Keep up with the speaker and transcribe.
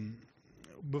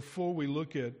before we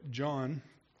look at John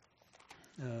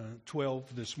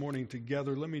 12 this morning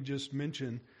together, let me just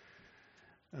mention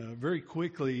very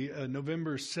quickly,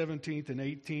 November 17th and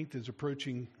 18th is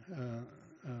approaching.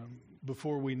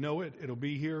 Before we know it, it'll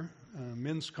be here,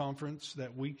 men's conference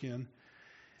that weekend.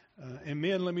 And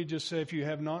men, let me just say, if you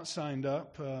have not signed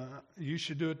up, you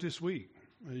should do it this week.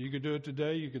 You could do it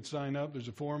today. You could sign up. There's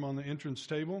a form on the entrance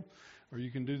table, or you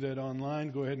can do that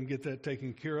online. Go ahead and get that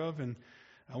taken care of, and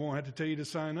I won't have to tell you to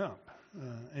sign up.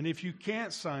 And if you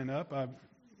can't sign up,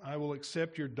 I will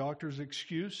accept your doctor's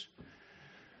excuse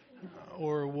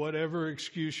or whatever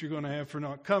excuse you're going to have for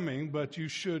not coming, but you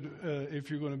should, if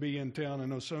you're going to be in town. I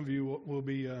know some of you will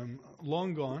be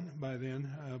long gone by then,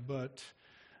 but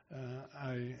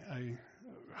I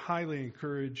highly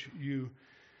encourage you,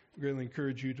 greatly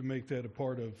encourage you to make that a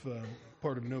part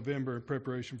of November in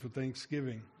preparation for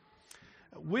Thanksgiving.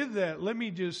 With that, let me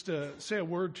just say a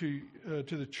word to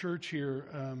the church here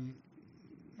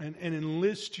and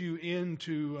enlist you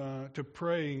into to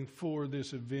praying for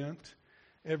this event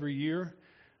every year,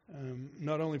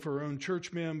 not only for our own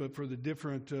churchmen, but for the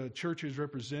different churches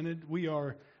represented.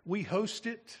 We host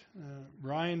it.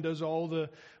 Ryan does all the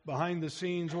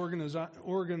behind-the-scenes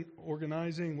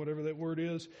organizing, whatever that word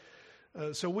is.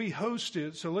 So we host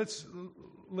it. So let's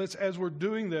as we're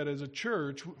doing that as a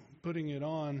church, putting it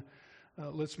on,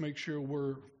 let's make sure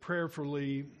we're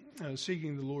prayerfully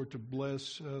seeking the Lord to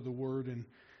bless the word and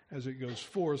as it goes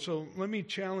forth. So let me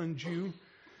challenge you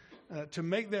to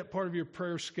make that part of your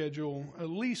prayer schedule at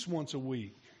least once a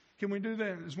week. Can we do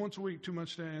that? Is once a week too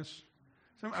much to ask?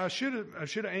 I should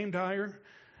have aimed higher,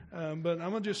 but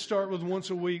I'm going to just start with once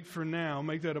a week for now.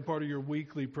 Make that a part of your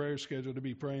weekly prayer schedule to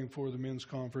be praying for the men's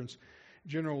conference.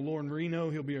 General Lauren Reno,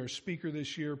 he'll be our speaker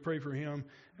this year. Pray for him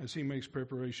as he makes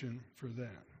preparation for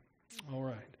that. All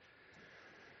right.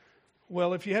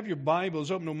 Well, if you have your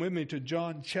Bibles, open them with me to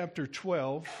John chapter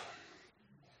 12.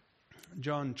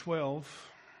 John 12,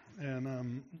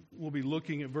 and we'll be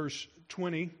looking at verse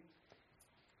 20.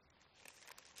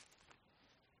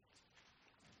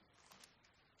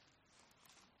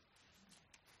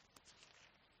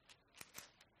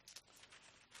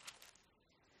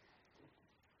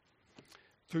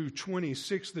 Through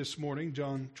 26 this morning,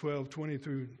 John 12, 20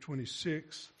 through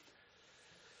 26.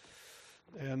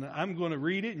 And I'm going to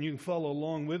read it, and you can follow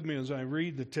along with me as I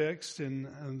read the text, and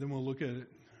then we'll look at it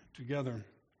together.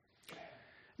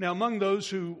 Now, among those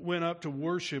who went up to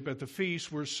worship at the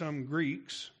feast were some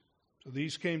Greeks. So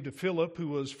these came to Philip, who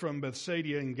was from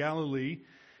Bethsaida in Galilee,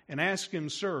 and asked him,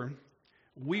 "Sir,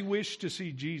 we wish to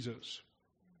see Jesus."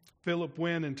 Philip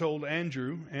went and told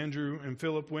Andrew. Andrew and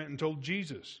Philip went and told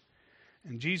Jesus.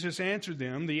 And Jesus answered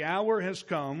them, "The hour has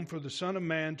come for the Son of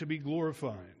Man to be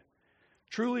glorified.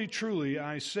 Truly, truly,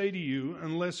 I say to you,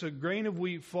 unless a grain of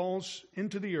wheat falls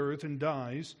into the earth and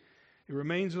dies, it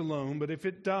remains alone, but if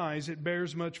it dies, it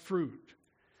bears much fruit.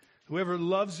 Whoever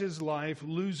loves his life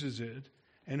loses it,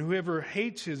 and whoever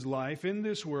hates his life in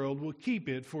this world will keep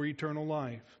it for eternal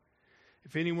life.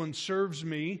 If anyone serves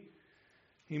me,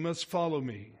 he must follow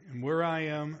me, and where I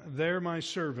am, there my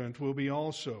servant will be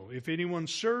also. If anyone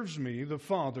serves me, the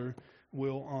Father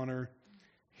will honor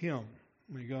him."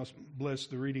 May God bless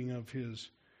the reading of His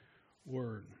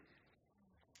Word.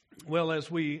 Well, as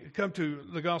we come to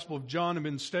the Gospel of John, I've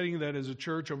been studying that as a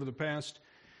church over the past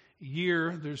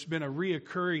year. There's been a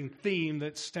reoccurring theme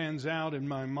that stands out in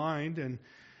my mind and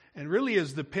really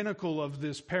is the pinnacle of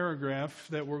this paragraph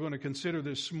that we're going to consider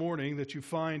this morning that you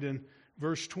find in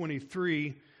verse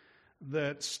 23,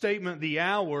 that statement, "the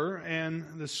hour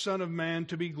and the Son of Man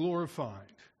to be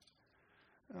glorified."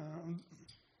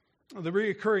 The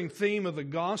reoccurring theme of the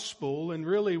gospel, and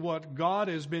really what God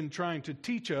has been trying to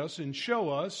teach us and show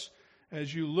us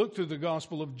as you look through the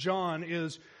Gospel of John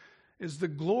is the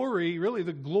glory, really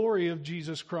the glory of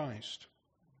Jesus Christ.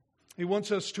 He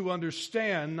wants us to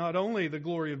understand not only the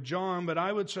glory of John, but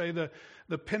I would say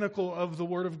the pinnacle of the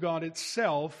Word of God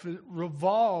itself. It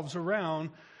revolves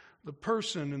around the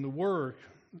person and the work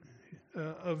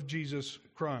of Jesus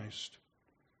Christ.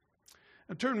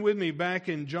 Now, turn with me back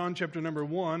in John chapter number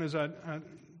 1 as I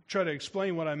try to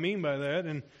explain what I mean by that.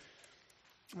 And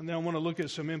then I want to look at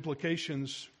some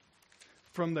implications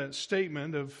from that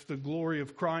statement of the glory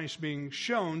of Christ being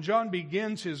shown. John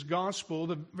begins his gospel,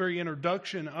 the very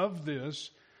introduction of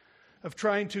this, of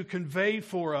trying to convey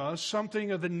for us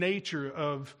something of the nature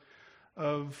of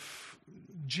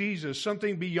Jesus,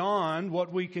 something beyond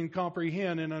what we can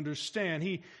comprehend and understand.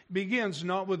 He begins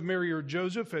not with Mary or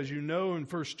Joseph, as you know in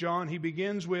 1 John. He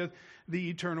begins with the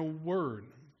eternal Word.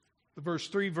 The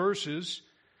first 3 verses,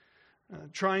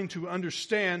 trying to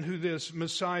understand who this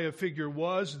Messiah figure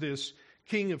was, this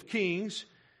King of Kings,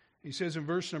 He says in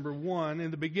verse number 1,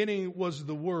 in the beginning was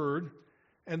the Word,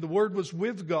 and the Word was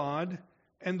with God,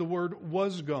 and the Word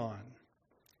was God.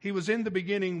 He was in the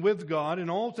beginning with God, and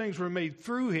all things were made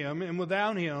through Him, and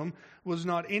without Him was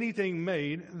not anything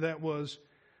made that was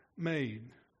made.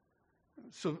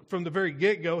 So from the very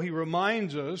get-go, he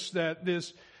reminds us that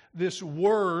this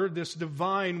Word, this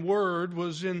divine Word,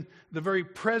 was in the very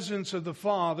presence of the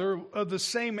Father, of the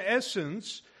same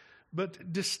essence,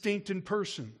 but distinct in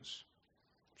persons.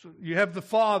 So you have the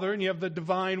Father and you have the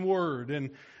divine Word.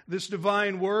 And this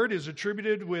divine Word is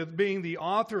attributed with being the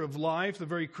author of life, the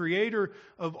very creator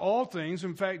of all things.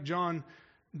 In fact, John,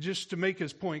 just to make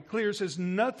his point clear, says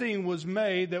nothing was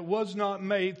made that was not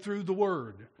made through the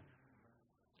Word.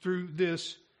 Through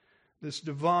this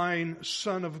divine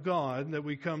Son of God that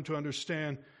we come to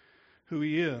understand who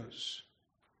He is.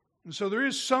 And so there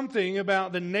is something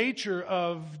about the nature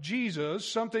of Jesus,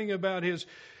 something about his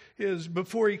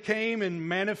before He came and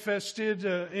manifested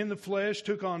in the flesh,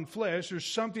 took on flesh. There's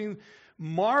something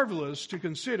marvelous to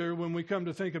consider when we come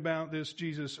to think about this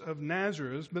Jesus of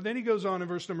Nazareth. But then he goes on in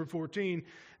verse number 14,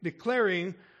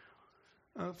 declaring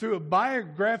through a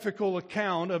biographical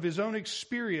account of His own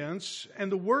experience,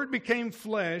 and the Word became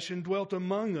flesh and dwelt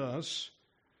among us.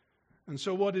 And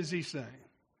so what does He say?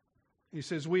 He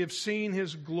says, we have seen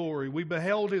His glory. We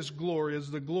beheld His glory as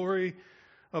the glory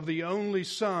of the only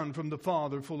Son from the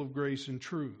Father, full of grace and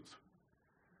truth.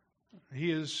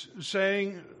 He is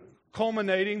saying,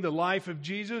 culminating the life of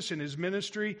Jesus and His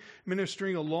ministry,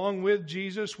 ministering along with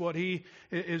Jesus, what He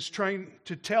is trying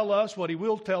to tell us, what He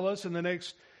will tell us in the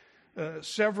next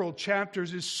several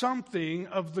chapters, is something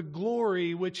of the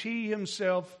glory which He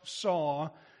Himself saw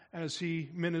as He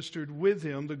ministered with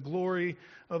Him, the glory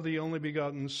of the only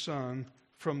begotten Son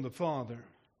from the Father.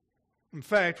 In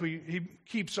fact, he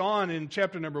keeps on in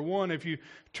chapter number 1. If you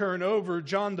turn over,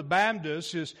 John the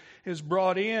Baptist is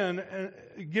brought in,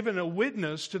 given a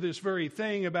witness to this very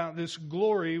thing about this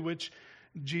glory which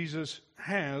Jesus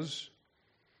has.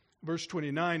 Verse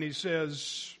 29, he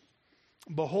says,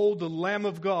 behold the Lamb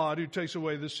of God who takes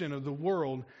away the sin of the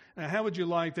world. Now, how would you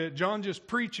like that? John just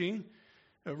preaching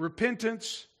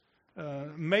repentance,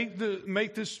 make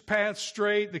this path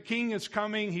straight. The King is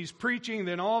coming. He's preaching.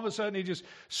 Then all of a sudden he just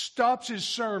stops his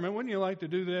sermon. Wouldn't you like to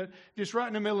do that? Just right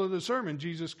in the middle of the sermon,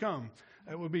 Jesus come.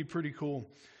 That would be pretty cool.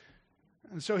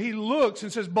 And so he looks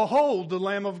and says, behold the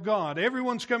Lamb of God.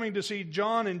 Everyone's coming to see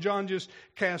John, and John just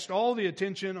cast all the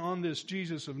attention on this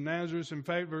Jesus of Nazareth. In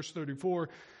fact, verse 34,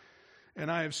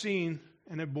 and I have seen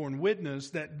and have borne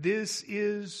witness that this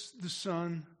is the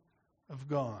Son of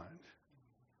God.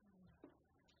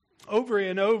 Over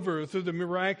and over through the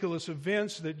miraculous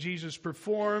events that Jesus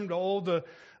performed, all the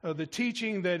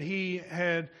teaching that He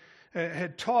had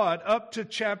taught up to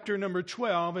chapter number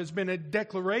 12 has been a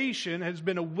declaration, has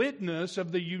been a witness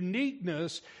of the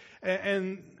uniqueness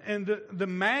and the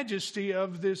majesty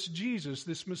of this Jesus,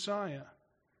 this Messiah.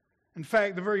 In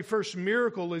fact, the very first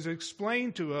miracle is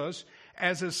explained to us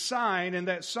as a sign, and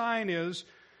that sign is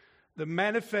the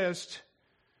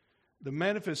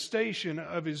manifestation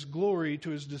of His glory to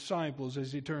His disciples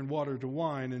as He turned water to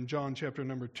wine in John chapter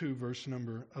number 2, verse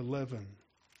number 11.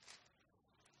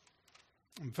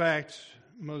 In fact,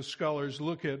 most scholars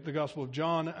look at the Gospel of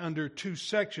John under two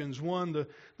sections. One,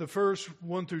 the first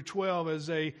 1 through 12 as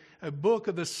a book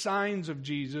of the signs of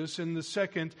Jesus, and the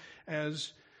second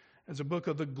as a book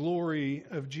of the glory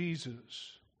of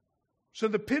Jesus. So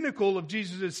the pinnacle of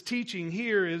Jesus' teaching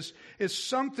here is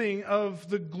something of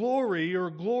the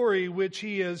glory which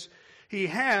he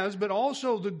has, but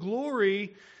also the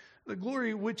glory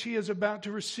which He is about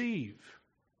to receive.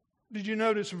 Did you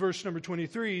notice in verse number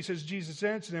 23, he says, Jesus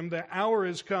answered him, the hour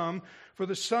has come for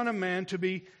the Son of Man to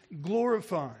be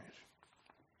glorified.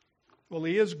 Well,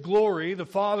 He is glory. The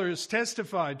Father has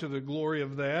testified to the glory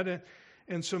of that,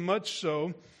 and so much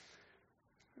so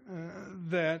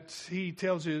that He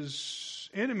tells His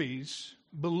enemies,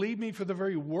 believe Me for the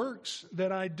very works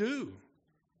that I do.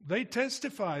 They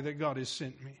testify that God has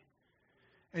sent Me.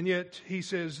 And yet He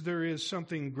says there is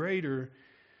something greater,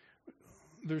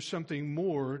 there's something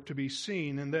more to be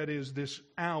seen, and that is this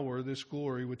hour, this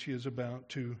glory which He is about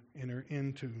to enter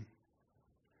into.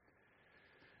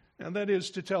 Now that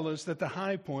is to tell us that the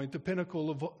high point, the pinnacle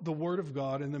of the Word of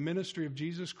God and the ministry of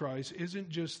Jesus Christ isn't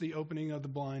just the opening of the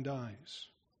blind eyes.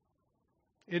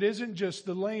 It isn't just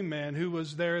the lame man who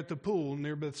was there at the pool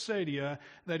near Bethsaida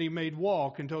that He made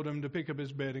walk and told him to pick up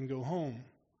his bed and go home.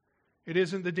 It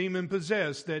isn't the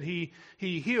demon-possessed that he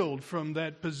healed from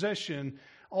that possession.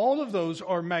 All of those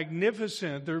are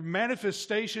magnificent. They're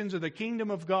manifestations of the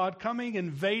kingdom of God coming,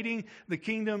 invading the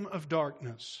kingdom of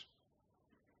darkness.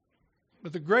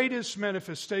 But the greatest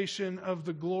manifestation of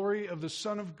the glory of the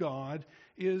Son of God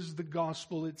is the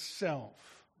gospel itself.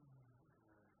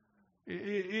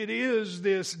 It is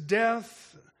this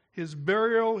death, His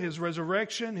burial, His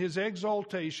resurrection, His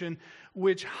exaltation,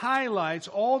 which highlights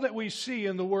all that we see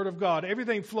in the Word of God.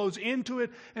 Everything flows into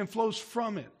it and flows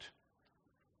from it.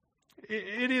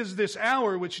 It is this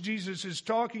hour which Jesus is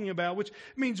talking about, which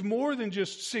means more than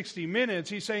just 60 minutes.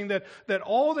 He's saying that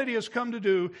all that He has come to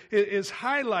do is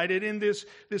highlighted in this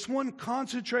one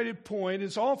concentrated point.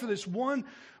 It's all for this one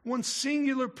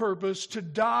singular purpose, to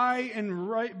die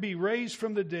and be raised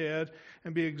from the dead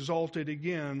and be exalted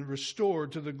again,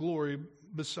 restored to the glory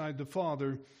beside the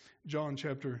Father. John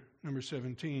chapter number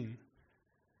 17.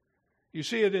 You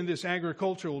see it in this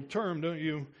agricultural term, don't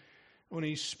you? When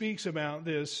He speaks about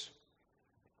this,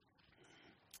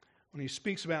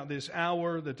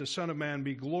 hour that the Son of Man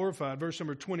be glorified, verse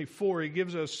number 24, He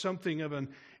gives us something of an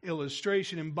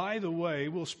illustration. And by the way,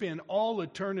 we'll spend all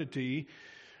eternity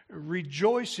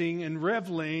rejoicing and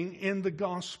reveling in the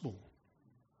gospel.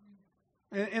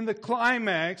 And the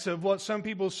climax of what some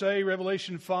people say,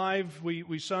 Revelation 5,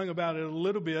 we sung about it a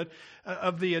little bit,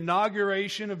 of the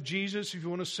inauguration of Jesus, if you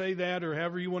want to say that, or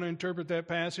however you want to interpret that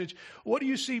passage. What do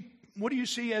you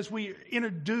see as we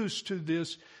introduce to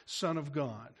this Son of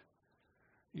God?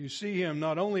 You see Him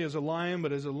not only as a lion,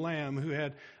 but as a lamb who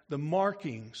had the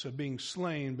markings of being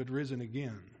slain but risen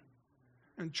again.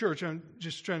 And church, I'm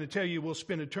just trying to tell you, we'll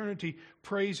spend eternity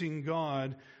praising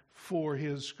God for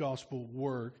His gospel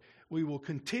work. We will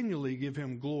continually give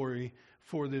Him glory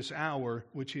for this hour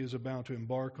which He is about to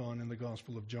embark on in the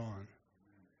Gospel of John.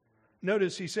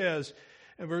 Notice He says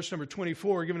in verse number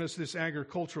 24, giving us this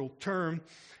agricultural term,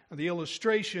 the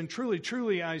illustration, truly,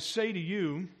 truly, I say to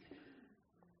you,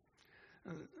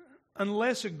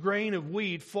 unless a grain of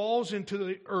wheat falls into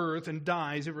the earth and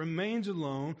dies, it remains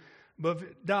alone, but if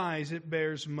it dies, it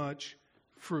bears much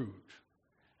fruit.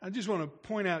 I just want to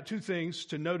point out two things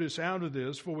to notice out of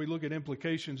this before we look at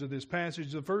implications of this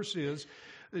passage. The first is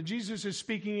that Jesus is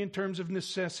speaking in terms of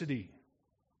necessity.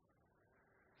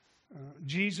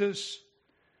 Jesus,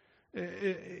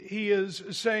 He is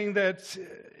saying that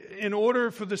in order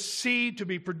for the seed to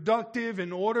be productive,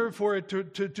 in order for it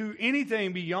to do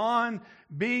anything beyond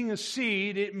being a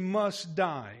seed, it must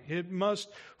die. It must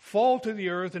fall to the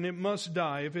earth and it must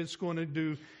die if it's going to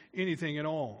do anything at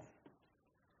all.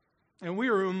 And we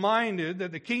are reminded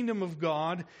that the kingdom of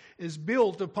God is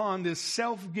built upon this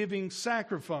self-giving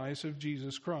sacrifice of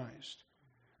Jesus Christ.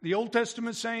 The Old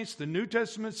Testament saints, the New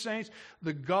Testament saints,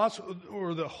 the gospel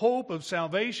or the hope of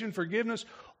salvation, forgiveness,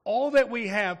 all that we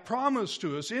have promised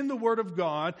to us in the Word of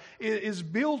God is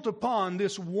built upon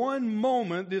this one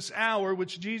moment, this hour,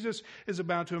 which Jesus is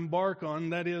about to embark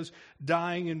on, that is,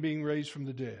 dying and being raised from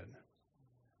the dead.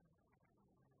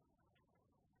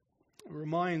 It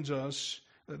reminds us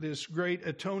that this great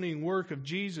atoning work of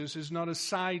Jesus is not a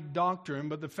side doctrine,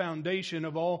 but the foundation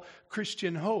of all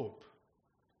Christian hope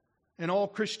and all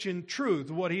Christian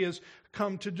truth, what He has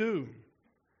come to do.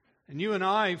 And you and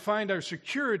I find our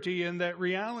security in that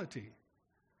reality.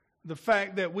 The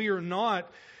fact that we are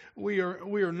not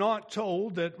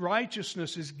told that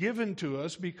righteousness is given to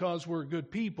us because we're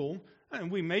good people, and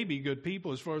we may be good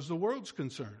people as far as the world's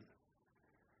concerned.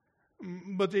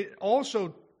 But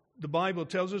also the Bible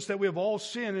tells us that we have all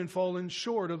sinned and fallen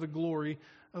short of the glory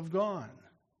of God.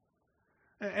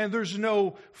 And there's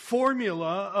no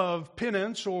formula of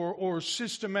penance or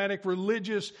systematic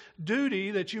religious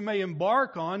duty that you may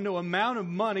embark on, no amount of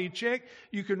money, check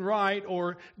you can write,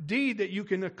 or deed that you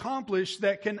can accomplish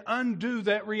that can undo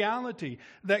that reality,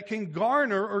 that can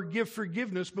garner or give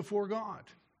forgiveness before God.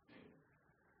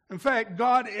 In fact,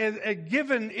 God had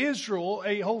given Israel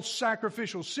a whole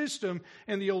sacrificial system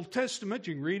in the Old Testament.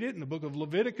 You can read it in the book of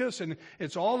Leviticus, and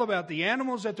it's all about the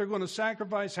animals that they're going to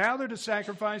sacrifice, how they're to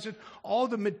sacrifice it, all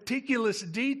the meticulous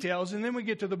details. And then we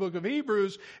get to the book of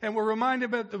Hebrews, and we're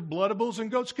reminded that the blood of bulls and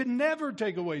goats could never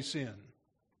take away sin.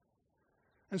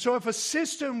 And so if a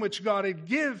system which God had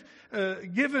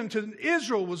given to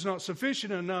Israel was not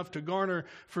sufficient enough to garner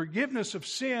forgiveness of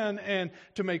sin and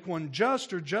to make one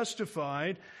just or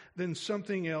justified, then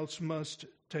something else must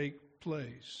take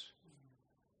place.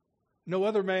 No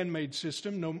other man-made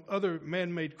system, no other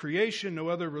man-made creation, no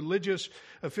other religious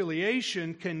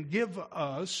affiliation can give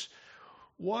us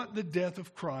what the death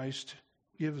of Christ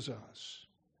gives us.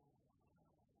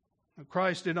 Now,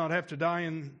 Christ did not have to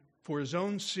die for His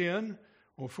own sin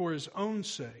or for His own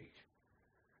sake.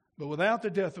 But without the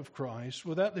death of Christ,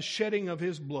 without the shedding of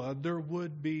His blood, there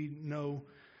would be no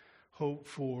hope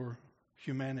for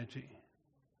humanity.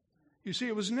 You see,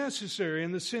 it was necessary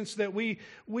in the sense that we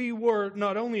were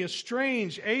not only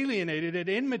estranged, alienated, at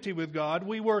enmity with God,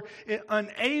 we were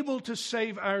unable to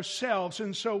save ourselves,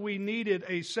 and so we needed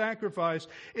a sacrifice.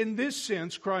 In this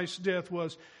sense, Christ's death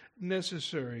was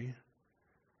necessary.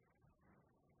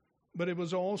 But it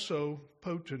was also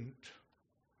potent,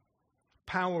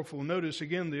 powerful. Notice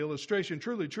again the illustration.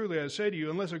 Truly, truly, I say to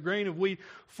you, unless a grain of wheat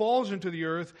falls into the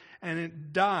earth and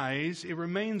it dies, it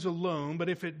remains alone. But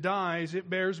if it dies, it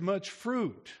bears much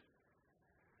fruit.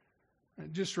 I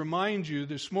just remind you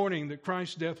this morning that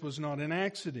Christ's death was not an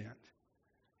accident.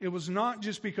 It was not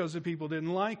just because the people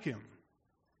didn't like Him.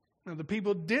 Now, the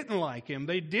people didn't like Him.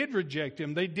 They did reject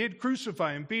Him. They did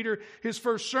crucify Him. Peter, his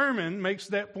first sermon, makes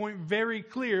that point very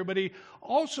clear, but he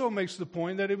also makes the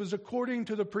point that it was according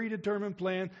to the predetermined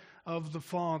plan of the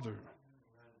Father.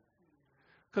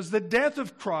 Because the death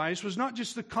of Christ was not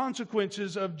just the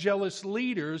consequences of jealous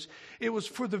leaders, it was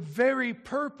for the very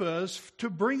purpose to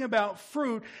bring about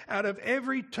fruit out of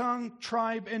every tongue,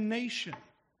 tribe, and nation.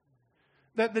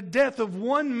 That the death of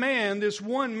one man, this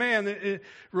one man,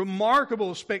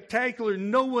 remarkable, spectacular,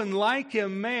 no one like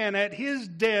him man, at his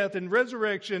death and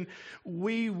resurrection,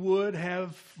 we would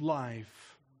have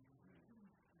life.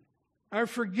 Our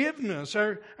forgiveness,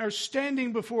 our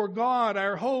standing before God,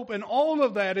 our hope, and all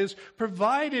of that is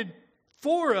provided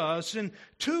for us and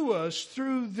to us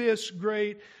through this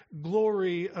great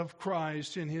glory of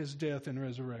Christ in His death and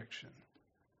resurrection.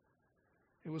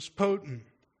 It was potent.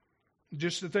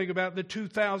 Just to think about the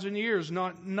 2,000 years,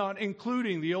 not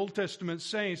including the Old Testament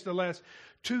saints, the last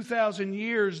 2,000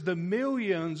 years, the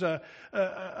millions, a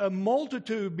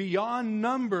multitude beyond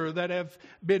number that have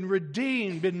been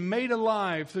redeemed, been made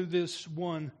alive through this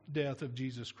one death of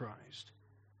Jesus Christ.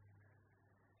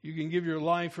 You can give your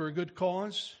life for a good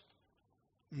cause.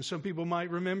 And some people might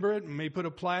remember it and may put a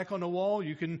plaque on the wall.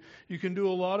 You can do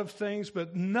a lot of things,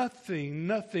 but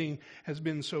nothing has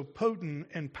been so potent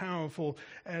and powerful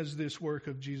as this work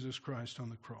of Jesus Christ on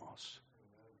the cross.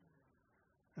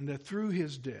 And that through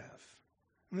His death,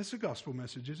 and that's the gospel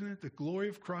message, isn't it? The glory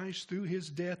of Christ through His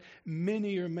death,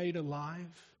 many are made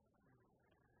alive.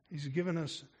 He's given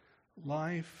us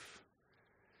life.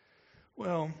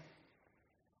 Well,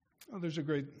 there's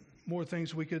more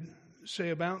things we could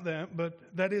say about that, but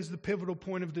that is the pivotal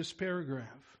point of this paragraph.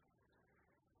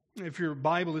 If your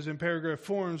Bible is in paragraph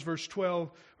forms, verse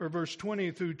 12 or verse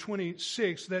 20 through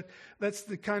 26, that's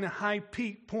the kind of high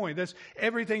peak point. That's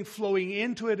everything flowing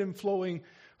into it and flowing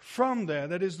from that.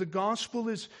 That is, the gospel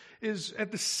is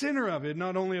at the center of it,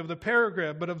 not only of the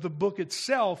paragraph, but of the book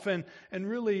itself and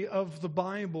really of the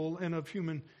Bible and of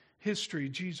human history.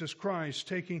 Jesus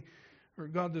Christ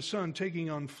God the Son taking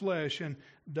on flesh and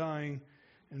dying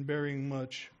and bearing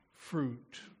much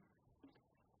fruit.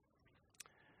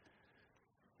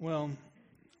 Well,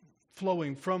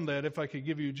 flowing from that, if I could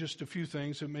give you just a few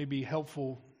things that may be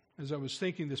helpful. As I was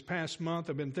thinking this past month,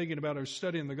 I've been thinking about our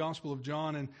study in the Gospel of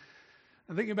John, and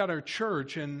I'm thinking about our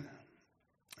church, and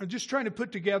I'm just trying to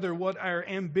put together what our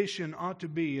ambition ought to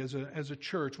be as a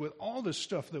church with all the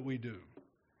stuff that we do.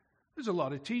 There's a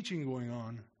lot of teaching going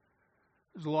on.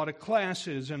 There's a lot of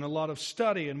classes and a lot of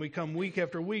study, and we come week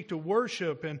after week to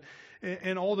worship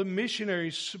and all the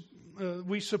missionaries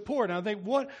we support. And I think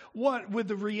what with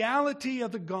the reality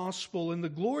of the gospel and the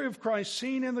glory of Christ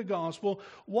seen in the gospel,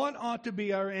 what ought to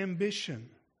be our ambition?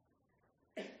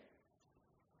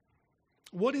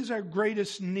 What is our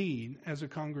greatest need as a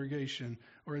congregation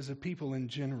or as a people in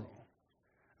general?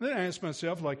 Then I ask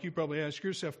myself, like you probably ask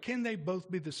yourself, can they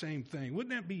both be the same thing?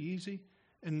 Wouldn't that be easy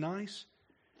and nice?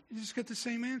 You just get the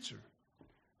same answer.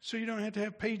 So you don't have to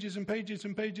have pages and pages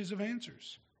and pages of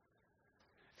answers.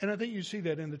 And I think you see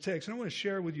that in the text. And I want to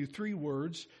share with you three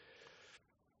words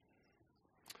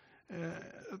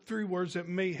that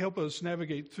may help us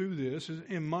navigate through this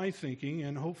in my thinking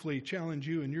and hopefully challenge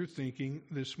you in your thinking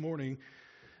this morning.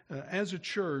 As a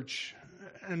church,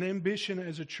 an ambition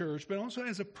as a church, but also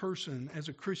as a person, as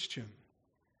a Christian,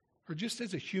 or just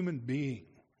as a human being.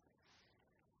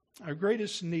 Our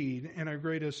greatest need and our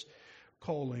greatest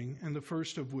calling, and the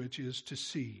first of which is to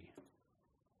see.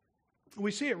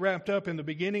 We see it wrapped up in the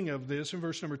beginning of this in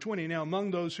verse number 20. Now,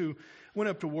 among those who went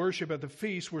up to worship at the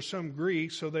feast were some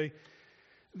Greeks, so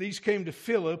these came to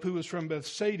Philip, who was from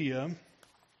Bethsaida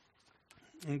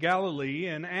in Galilee,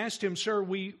 and asked him, "Sir,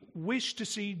 we wish to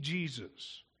see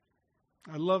Jesus."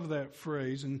 I love that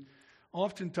phrase, and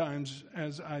oftentimes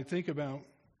as I think about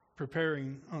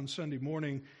preparing on Sunday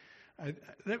morning,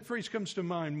 that phrase comes to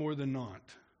mind more than not.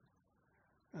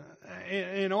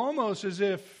 And almost as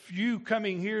if you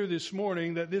coming here this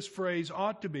morning, that this phrase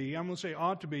ought to be, I'm going to say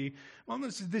ought to be,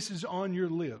 almost this is on your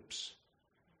lips.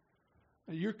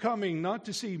 You're coming not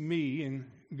to see me and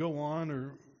go on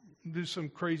or do some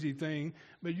crazy thing,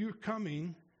 but you're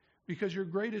coming because your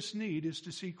greatest need is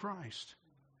to see Christ.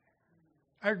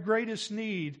 Our greatest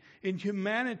need in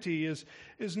humanity is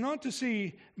not to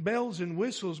see bells and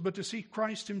whistles, but to see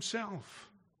Christ Himself.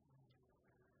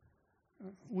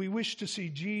 We wish to see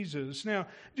Jesus. Now,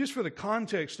 just for the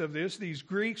context of this, these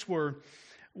Greeks were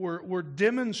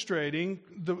demonstrating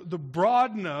the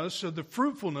broadness of the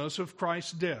fruitfulness of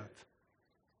Christ's death.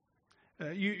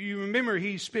 You remember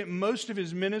he spent most of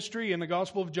his ministry in the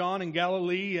Gospel of John in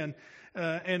Galilee and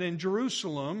in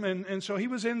Jerusalem. And so he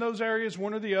was in those areas,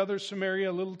 one or the other,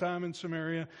 Samaria, a little time in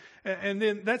Samaria. And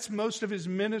then that's most of his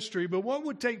ministry. But what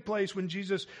would take place when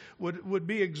Jesus would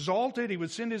be exalted? He would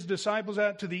send his disciples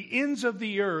out to the ends of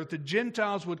the earth. The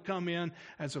Gentiles would come in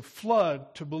as a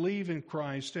flood to believe in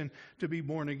Christ and to be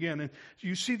born again. And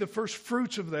you see the first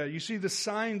fruits of that. You see the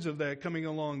signs of that coming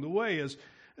along the way. As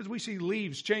we see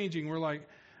leaves changing, we're like,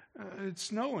 it's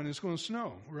snowing, it's going to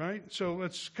snow, right? So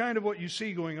that's kind of what you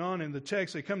see going on in the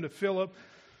text. They come to Philip.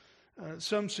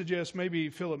 Some suggest maybe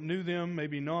Philip knew them,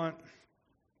 maybe not.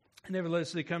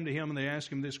 Nevertheless, they come to him and they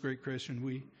ask him this great question: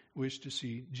 we wish to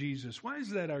see Jesus. Why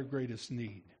is that our greatest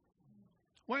need?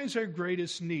 Why is our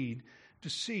greatest need to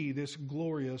see this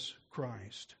glorious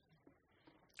Christ?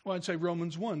 Well, I'd say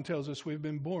Romans 1 tells us we've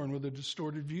been born with a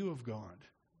distorted view of God.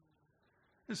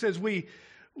 It says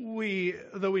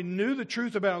though we knew the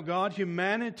truth about God,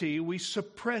 humanity, we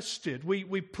suppressed it.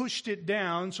 We pushed it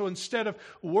down. So instead of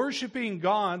worshiping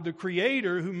God, the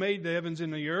Creator who made the heavens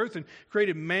and the earth and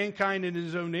created mankind in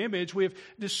His own image, we have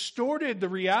distorted the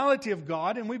reality of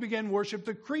God and we began to worship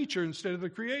the creature instead of the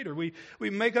Creator. We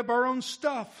make up our own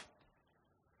stuff.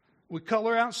 We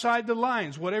color outside the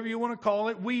lines, whatever you want to call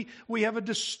it. We have a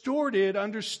distorted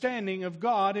understanding of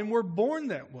God, and we're born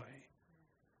that way.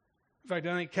 In fact,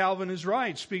 I think Calvin is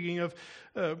right, speaking of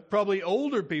probably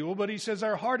older people, but he says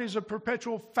our heart is a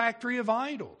perpetual factory of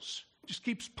idols. It just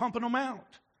keeps pumping them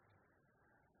out.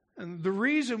 And the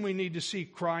reason we need to see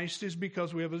Christ is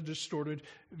because we have a distorted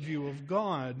view of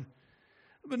God.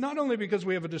 But not only because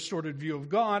we have a distorted view of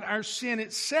God, our sin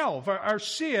itself, our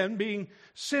sin, being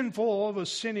sinful, all of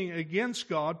us sinning against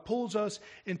God, pulls us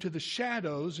into the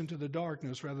shadows, into the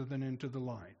darkness, rather than into the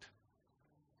light.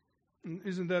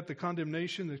 Isn't that the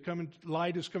condemnation that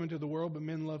light has come into the world, but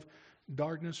men love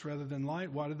darkness rather than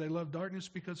light? Why do they love darkness?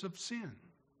 Because of sin.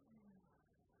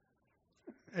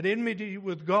 At enmity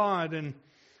with God and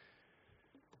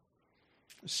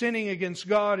sinning against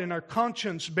God, and our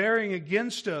conscience bearing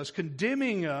against us,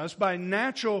 condemning us, by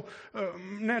natural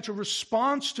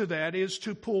response to that is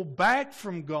to pull back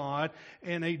from God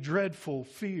in a dreadful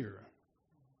fear.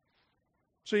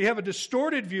 So you have a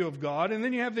distorted view of God, and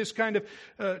then you have this kind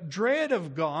of dread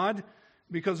of God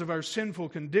because of our sinful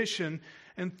condition,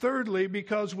 and thirdly,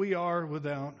 because we are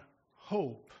without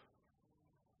hope.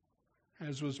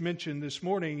 As was mentioned this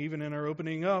morning, even in our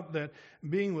opening up, that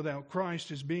being without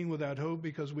Christ is being without hope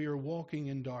because we are walking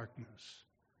in darkness.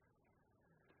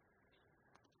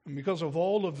 And because of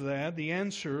all of that, the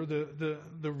answer,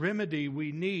 the remedy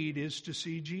we need is to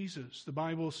see Jesus. The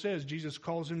Bible says Jesus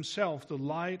calls Himself the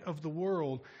light of the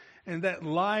world. And that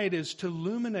light is to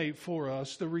illuminate for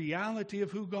us the reality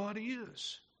of who God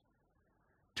is.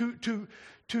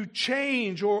 To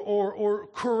change or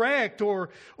correct or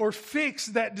fix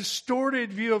that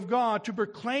distorted view of God, to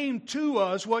proclaim to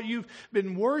us what you've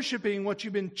been worshiping, what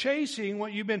you've been chasing,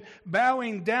 what you've been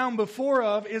bowing down before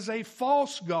of is a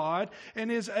false God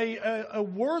and is a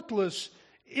worthless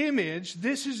image.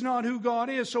 This is not who God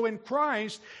is. So in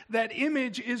Christ, that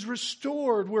image is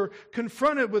restored. We're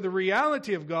confronted with the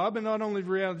reality of God, but not only the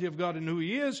reality of God and who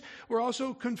He is, we're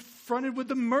also confronted with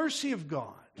the mercy of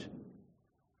God.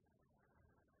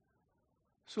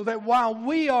 So that while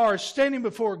we are standing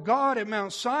before God at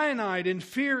Mount Sinai in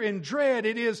fear and dread,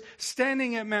 it is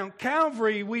standing at Mount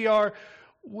Calvary, we are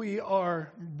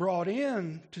brought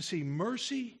in to see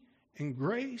mercy and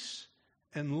grace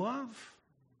and love.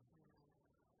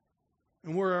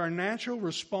 And where our natural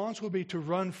response will be to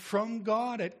run from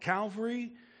God at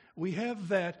Calvary, we have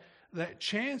that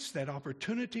chance, that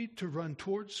opportunity to run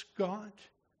towards God.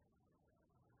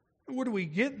 And where do we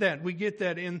get that? We get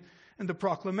that in the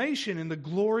proclamation, in the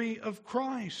glory of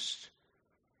Christ.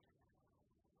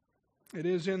 It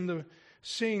is in the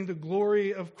seeing the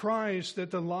glory of Christ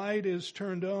that the light is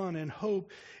turned on and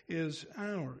hope is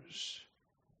ours.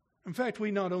 In fact, we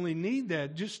not only need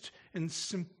that just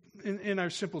in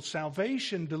our simple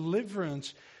salvation,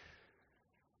 deliverance.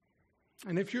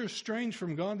 And if you're estranged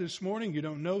from God this morning, you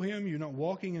don't know Him, you're not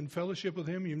walking in fellowship with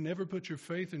Him, you've never put your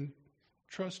faith and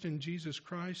trust in Jesus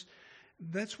Christ,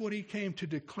 That's what he came to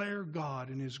declare, God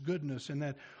and his goodness and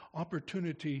that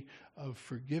opportunity of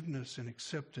forgiveness and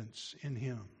acceptance in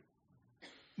him.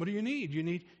 What do you need?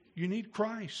 You need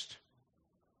Christ.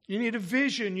 You need a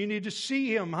vision. You need to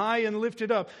see him high and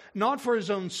lifted up, not for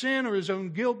his own sin or his own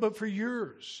guilt, but for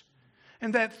yours.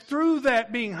 And that through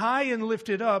that being high and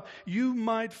lifted up, you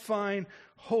might find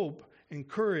hope and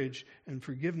courage and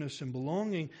forgiveness and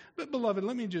belonging. But beloved,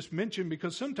 let me just mention,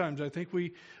 because sometimes I think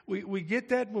we get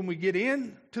that when we get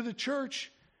into the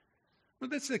church. But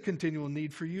that's the continual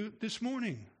need for you this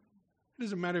morning. It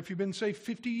doesn't matter if you've been saved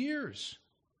 50 years.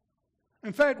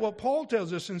 In fact, what Paul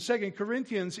tells us in 2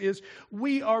 Corinthians is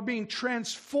we are being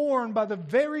transformed by the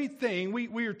very thing,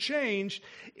 we are changed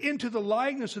into the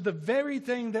likeness of the very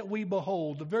thing that we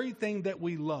behold, the very thing that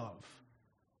we love.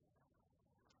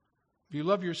 If you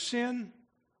love your sin,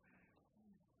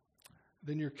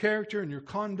 then your character and your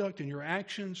conduct and your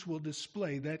actions will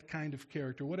display that kind of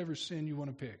character, whatever sin you want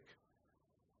to pick.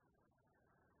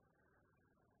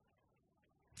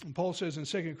 And Paul says in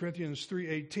 2 Corinthians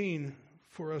 3:18,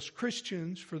 for us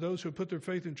Christians, for those who put their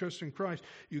faith and trust in Christ,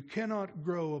 you cannot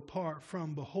grow apart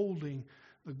from beholding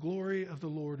the glory of the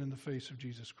Lord in the face of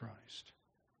Jesus Christ.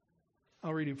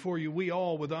 I'll read it for you. We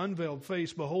all, with unveiled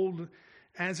face, behold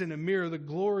as in a mirror the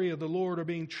glory of the Lord, are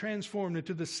being transformed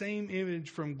into the same image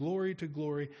from glory to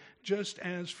glory, just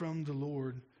as from the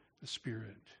Lord the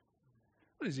Spirit.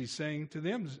 What is he saying to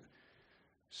them?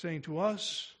 Saying to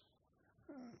us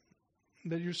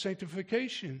that your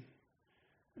sanctification,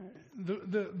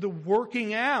 the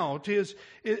working out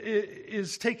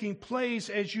is taking place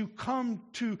as you come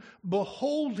to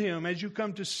behold him, as you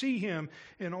come to see him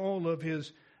in all of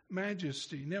his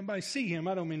majesty. Now, by see him,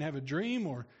 I don't mean have a dream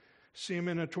or see him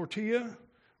in a tortilla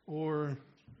or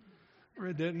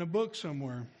read that in a book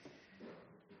somewhere.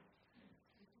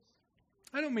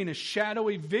 I don't mean a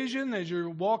shadowy vision as you're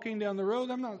walking down the road.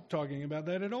 I'm not talking about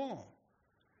that at all.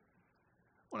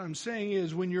 What I'm saying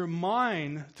is when your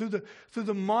mind, through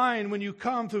the mind, when you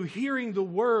come through hearing the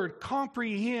word,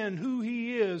 comprehend who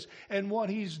he is and what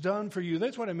he's done for you.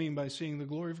 That's what I mean by seeing the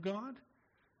glory of God.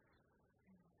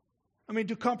 I mean,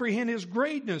 to comprehend his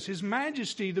greatness, his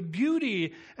majesty, the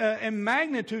beauty and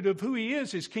magnitude of who he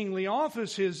is, his kingly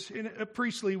office, his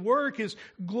priestly work, his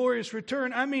glorious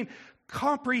return. I mean,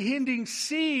 comprehending,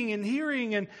 seeing and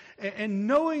hearing and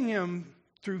knowing him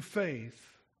through faith.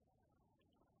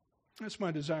 That's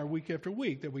my desire week after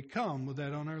week, that we come with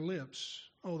that on our lips.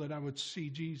 Oh, that I would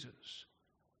see Jesus.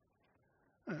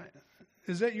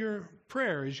 Is that your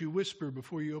prayer as you whisper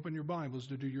before you open your Bibles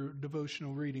to do your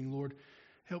devotional reading? Lord,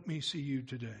 help me see you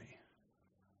today.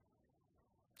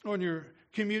 On your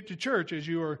commute to church, as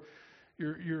you're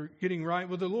getting right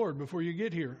with the Lord before you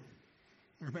get here.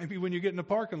 Or maybe when you get in the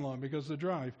parking lot because of the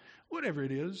drive. Whatever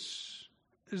it is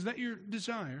that your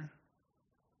desire?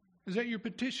 Is that your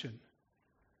petition?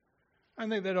 I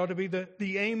think that ought to be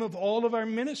the aim of all of our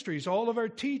ministries, all of our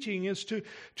teaching is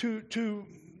to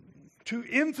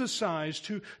emphasize,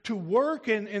 to work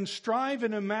and strive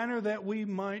in a manner that we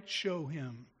might show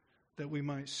him, that we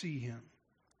might see him.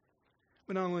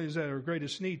 But not only is that our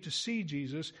greatest need to see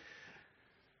Jesus,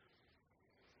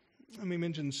 let me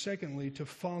mention secondly, to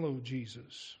follow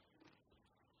Jesus.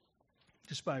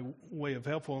 Just by way of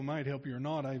helpful, it might help you or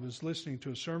not, I was listening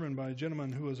to a sermon by a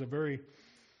gentleman who was a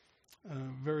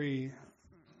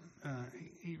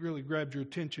he really grabbed your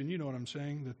attention. You know what I'm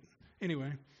saying.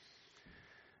 Anyway,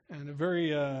 and a very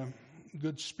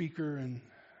good speaker and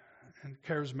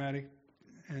charismatic,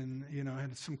 and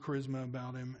had some charisma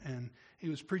about him. And he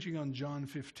was preaching on John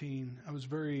 15. I was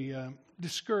very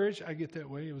discouraged. I get that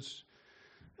way. It was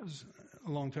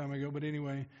a long time ago, but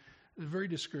anyway, it was very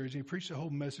discouraging. He preached a whole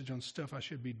message on stuff I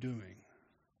should be doing.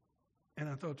 And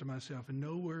I thought to myself, and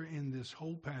nowhere in this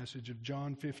whole passage of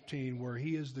John 15, where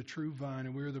he is the true vine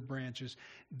and we're the branches,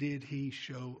 did he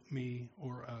show me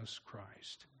or us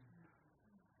Christ.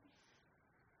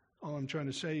 All I'm trying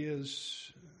to say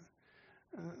is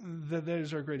that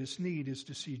is our greatest need, is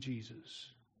to see Jesus.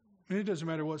 And it doesn't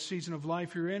matter what season of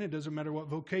life you're in. It doesn't matter what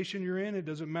vocation you're in. It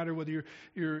doesn't matter whether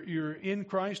you're in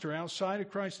Christ or outside of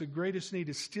Christ. The greatest need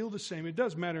is still the same. It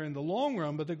does matter in the long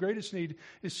run, but the greatest need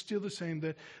is still the same.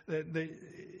 That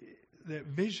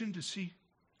vision to see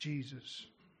Jesus,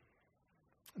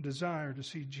 a desire to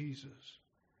see Jesus.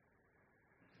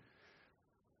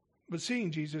 But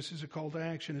seeing Jesus is a call to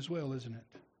action as well, isn't it?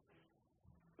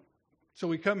 So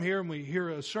we come here and we hear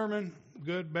a sermon,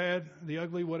 good, bad, the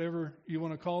ugly, whatever you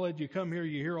want to call it. You come here,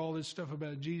 you hear all this stuff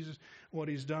about Jesus, what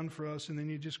he's done for us, and then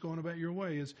you just go on about your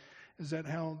way. Is that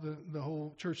how the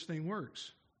whole church thing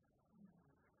works?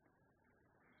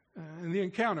 In the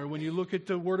encounter, when you look at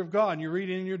the Word of God and you read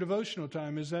it in your devotional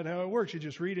time, is that how it works? You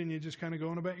just read it and you just kind of go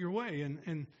on about your way.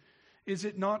 And is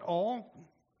it not all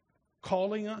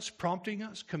calling us, prompting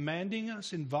us, commanding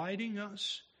us, inviting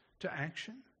us to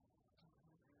action?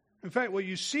 In fact, what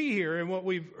you see here and what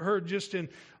we've heard just in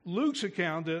Luke's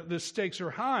account, the stakes are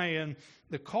high and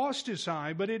the cost is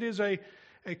high, but it is a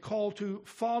call to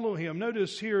follow him.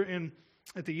 Notice here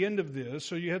at the end of this,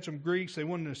 so you had some Greeks, they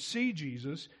wanted to see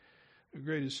Jesus, the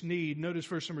greatest need. Notice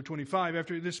verse number 25.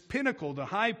 After this pinnacle, the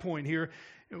high point here,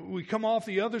 we come off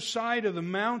the other side of the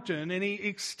mountain and he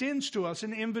extends to us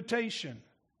an invitation.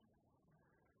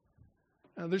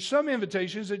 Now, there's some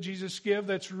invitations that Jesus gives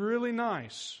that's really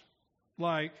nice,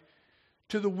 like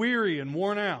to the weary and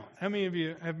worn out. How many of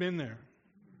you have been there?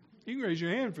 You can raise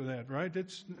your hand for that, right?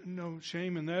 That's no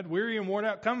shame in that. Weary and worn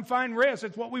out, come find rest.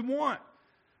 That's what we want.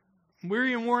 I'm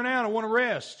weary and worn out, I want to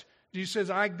rest. Jesus says,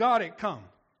 I got it, come.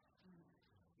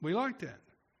 We like that.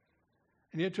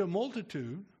 And yet to a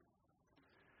multitude,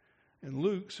 in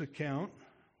Luke's account,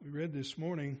 we read this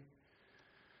morning,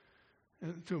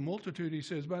 to a multitude he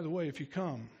says, by the way, if you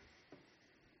come,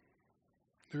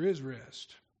 there is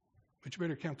rest. But you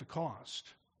better count the cost.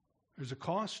 There's a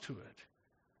cost to it.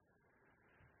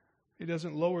 It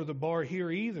doesn't lower the bar here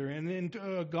either. And in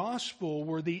a gospel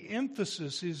where the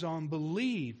emphasis is on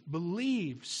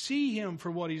believe, see him for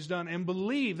what he's done, and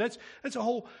believe. That's a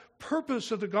whole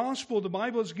purpose of the gospel. The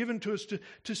Bible is given to us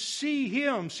to see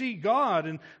him, see God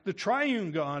and the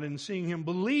triune God, and seeing him,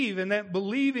 believe. And that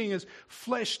believing is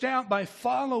fleshed out by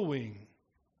following,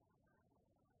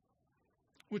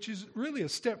 which is really a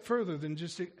step further than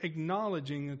just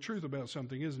acknowledging the truth about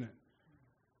something, isn't it?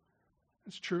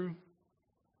 That's true.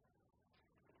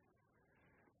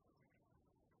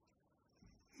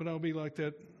 But I'll be like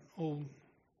that old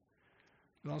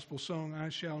gospel song, I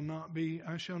shall not be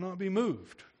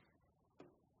moved.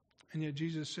 And yet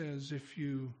Jesus says, if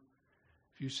you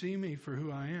see me for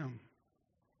who I am,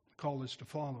 the call is to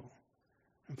follow.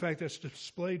 In fact, that's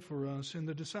displayed for us in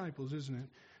the disciples, isn't it?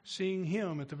 Seeing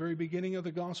him at the very beginning of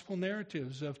the gospel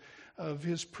narratives of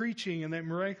his preaching and that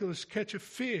miraculous catch of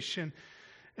fish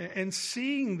and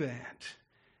seeing that.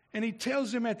 And he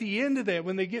tells them at the end of that,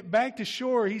 when they get back to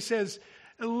shore, he says,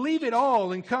 leave it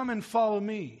all and come and follow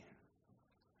me.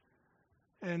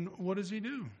 And what does he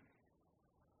do?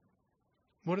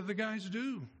 What do the guys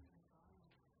do?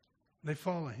 They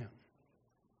follow him.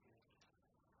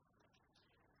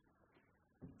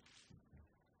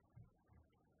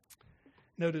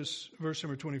 Notice verse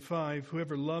number 25,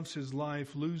 whoever loves his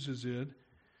life loses it,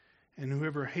 and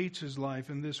whoever hates his life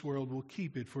in this world will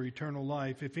keep it for eternal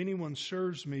life. If anyone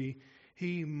serves me,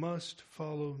 he must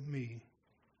follow me.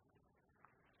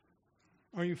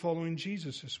 Are you following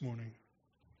Jesus this morning?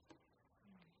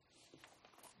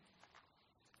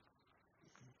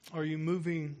 Are you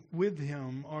moving with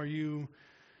him?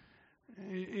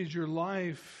 Is your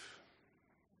life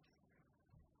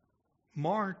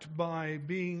marked by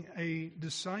being a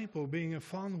disciple, being a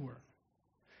follower?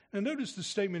 Now notice the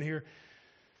statement here.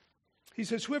 He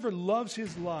says, whoever loves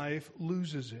his life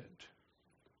loses it.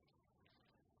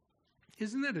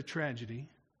 Isn't that a tragedy?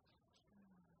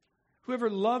 Whoever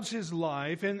loves his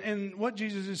life, and what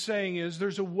Jesus is saying is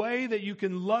there's a way that you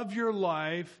can love your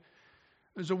life.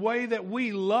 There's a way that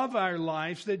we love our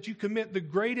lives that you commit the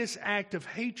greatest act of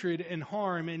hatred and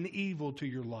harm and evil to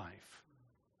your life.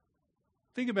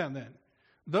 Think about that.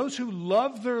 Those who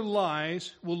love their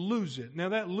lives will lose it. Now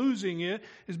that losing it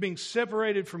is being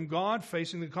separated from God,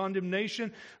 facing the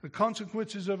condemnation, the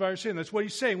consequences of our sin. That's what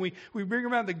he's saying. We bring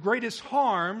about the greatest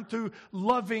harm through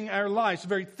loving our lives. The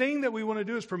very thing that we want to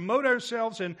do is promote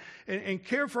ourselves and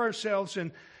care for ourselves,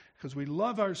 and because we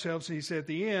love ourselves. And he said at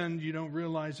the end, you don't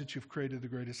realize that you've created the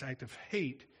greatest act of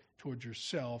hate towards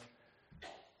yourself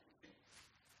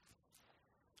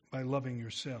by loving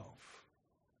yourself.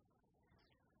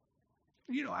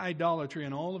 You know, idolatry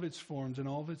in all of its forms and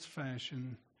all of its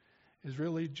fashion is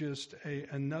really just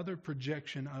another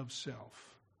projection of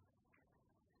self.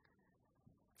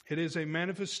 It is a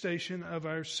manifestation of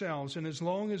ourselves. And as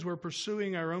long as we're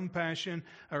pursuing our own passion,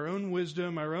 our own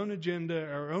wisdom, our own agenda,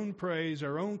 our own praise,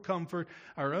 our own comfort,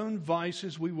 our own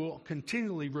vices, we will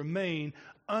continually remain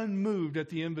unmoved at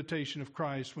the invitation of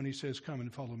Christ when he says, come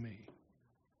and follow me.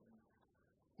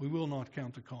 We will not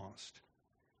count the cost.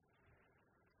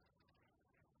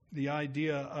 The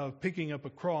idea of picking up a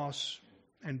cross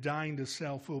and dying to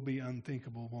self will be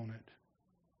unthinkable, won't it?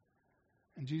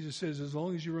 And Jesus says, as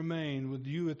long as you remain with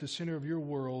you at the center of your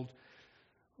world,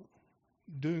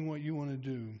 doing what you want to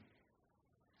do,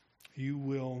 you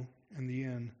will, in the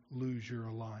end, lose your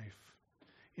life.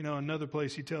 Another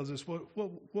place he tells us, what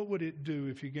would it do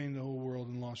if you gained the whole world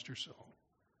and lost your soul?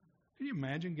 Can you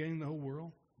imagine gaining the whole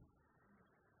world?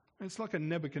 It's like a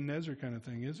Nebuchadnezzar kind of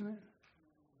thing, isn't it?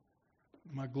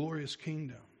 My glorious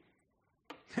kingdom.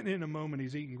 And in a moment,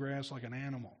 he's eating grass like an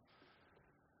animal.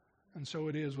 And so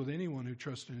it is with anyone who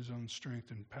trusts in his own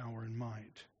strength and power and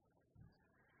might.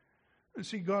 And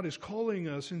see, God is calling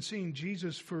us in seeing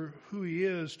Jesus for who he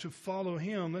is to follow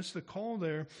him. That's the call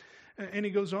there. And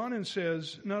he goes on and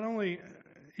says, not only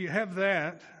you have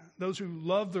that, those who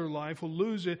love their life will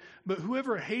lose it, but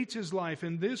whoever hates his life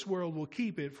in this world will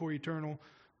keep it for eternal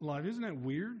life. Isn't that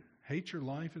weird? Hate your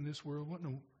life in this world?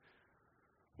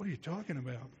 What are you talking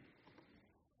about?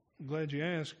 I'm glad you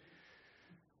asked.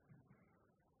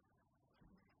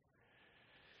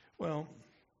 Well,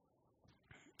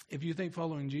 if you think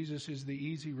following Jesus is the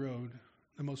easy road,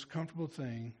 the most comfortable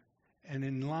thing, and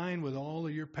in line with all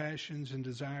of your passions and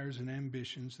desires and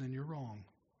ambitions, then you're wrong.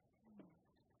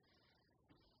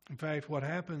 In fact, what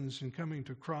happens in coming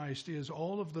to Christ is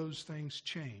all of those things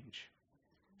change.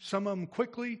 Some of them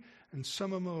quickly, and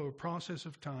some of them over a process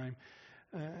of time.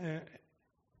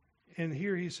 And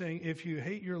here he's saying, if you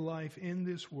hate your life in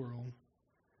this world,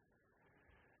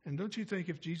 and don't you think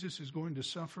if Jesus is going to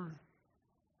suffer,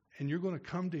 and you're going to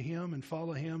come to him and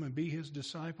follow him and be his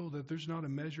disciple, that there's not a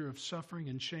measure of suffering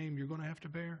and shame you're going to have to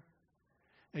bear?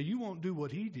 Now, you won't do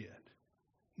what he did.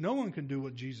 No one can do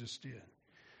what Jesus did.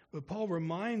 But Paul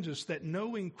reminds us that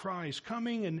knowing Christ,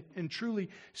 coming and truly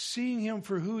seeing him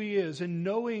for who he is and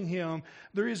knowing him,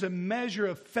 there is a measure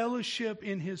of fellowship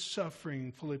in his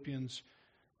suffering, Philippians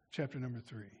chapter number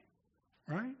 3.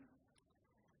 Right?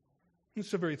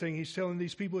 It's the very thing he's telling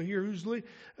these people here who's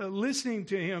listening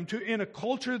to him, in a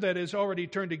culture that has already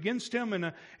turned against him,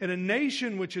 in a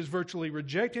nation which has virtually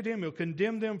rejected him. He'll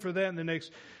condemn them for that in the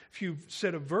next few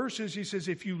set of verses. He says,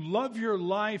 if you love your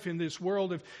life in this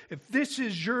world, if this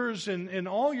is yours and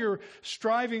all you're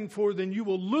striving for, then you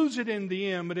will lose it in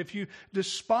the end. But if you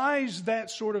despise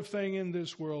that sort of thing in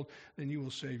this world, then you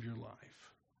will save your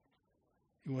life.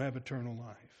 You will have eternal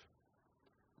life.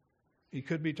 He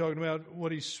could be talking about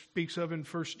what he speaks of in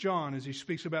 1 John as he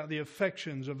speaks about the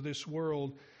affections of this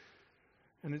world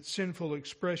and its sinful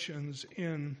expressions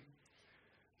in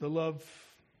the lust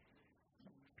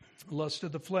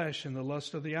of the flesh and the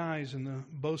lust of the eyes and the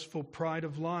boastful pride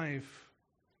of life.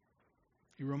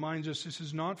 He reminds us this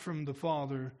is not from the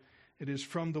Father, it is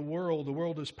from the world. The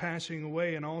world is passing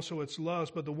away and also its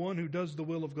lust, but the one who does the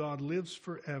will of God lives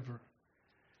forever.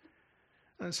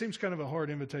 Now, it seems kind of a hard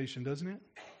invitation, doesn't it?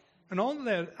 And all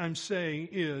that I'm saying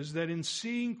is that in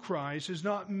seeing Christ is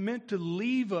not meant to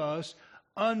leave us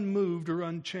unmoved or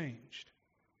unchanged.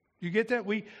 You get that?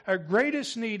 Our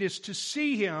greatest need is to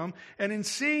see him, and in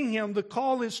seeing him, the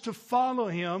call is to follow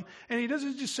him. And he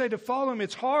doesn't just say to follow him,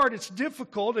 it's hard, it's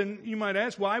difficult, and you might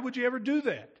ask, why would you ever do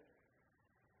that?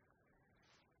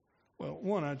 Well,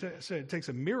 one, I'd say it takes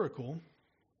a miracle,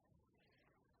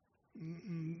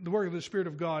 the work of the Spirit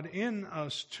of God in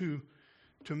us to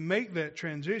make that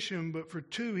transition. But for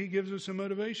two, he gives us a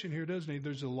motivation here, doesn't he?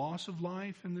 There's the loss of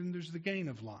life, and then there's the gain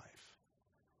of life.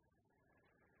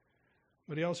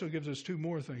 But he also gives us two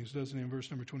more things, doesn't he, in verse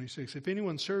number 26? If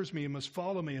anyone serves me, he must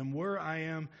follow me, and where I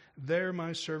am, there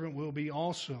my servant will be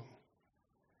also.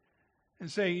 And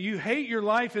saying, you hate your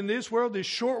life in this world, this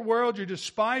short world, you're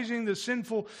despising the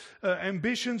sinful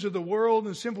ambitions of the world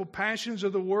and sinful passions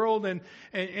of the world, and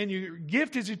your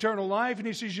gift is eternal life. And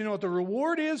he says, you know what the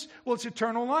reward is? Well, it's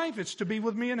eternal life. It's to be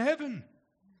with me in heaven.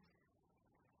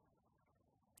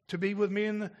 To be with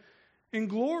me in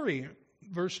glory.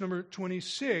 Verse number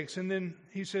 26. And then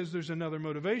he says there's another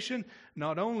motivation.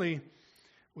 Not only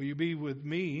will you be with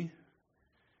me,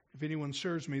 if anyone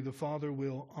serves me, the Father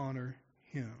will honor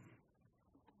him.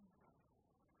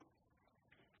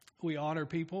 We honor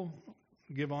people,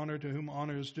 give honor to whom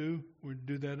honor is due. We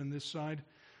do that in this side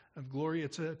of glory.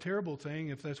 It's a terrible thing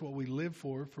if that's what we live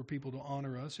for people to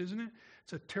honor us, isn't it?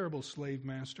 It's a terrible slave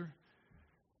master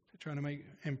to try to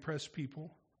impress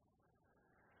people.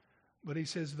 But he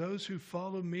says, those who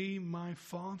follow me, my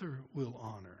Father will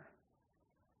honor.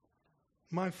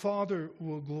 My Father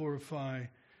will glorify.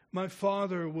 My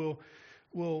Father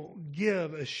will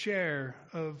give a share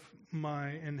of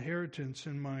my inheritance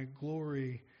and my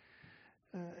glory.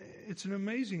 It's an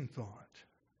amazing thought.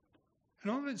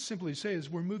 And all that simply says is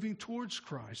we're moving towards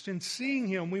Christ. And seeing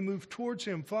him, we move towards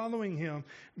him, following him,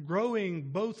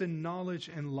 growing both in knowledge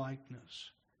and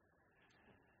likeness.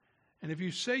 And if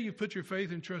you say you put your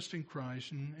faith and trust in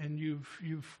Christ, and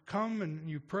you've come and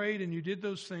you prayed and you did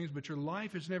those things, but your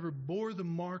life has never bore the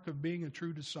mark of being a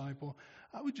true disciple,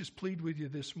 I would just plead with you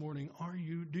this morning,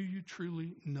 do you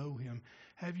truly know Him?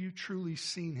 Have you truly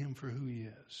seen Him for who He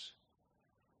is?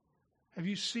 Have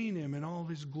you seen Him in all of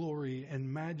His glory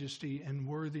and majesty and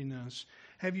worthiness?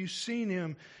 Have you seen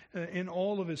Him in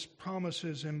all of His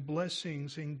promises and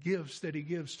blessings and gifts that He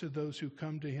gives to those who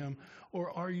come to Him?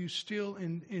 Or are you still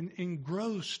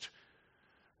engrossed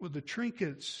with the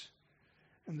trinkets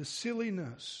and the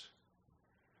silliness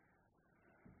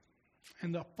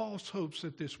and the false hopes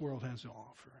that this world has to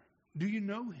offer? Do you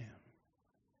know Him?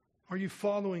 Are you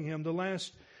following Him? The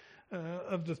last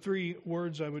of the three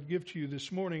words I would give to you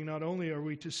this morning, not only are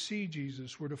we to see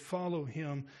Jesus, we're to follow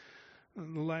Him.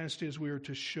 The last is we are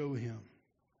to show Him.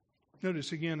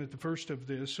 Notice again at the first of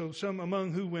this, so some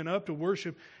among who went up to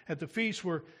worship at the feast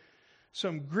were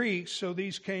some Greeks. So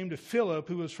these came to Philip,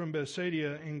 who was from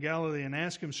Bethsaida in Galilee, and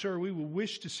asked him, "Sir, we will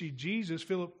wish to see Jesus."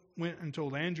 Philip went and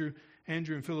told Andrew.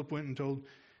 Andrew and Philip went and told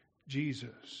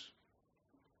Jesus.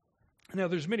 Now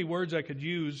there's many words I could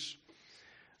use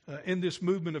in this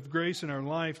movement of grace in our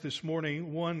life this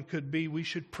morning. One could be we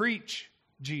should preach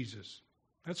Jesus.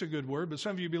 That's a good word, but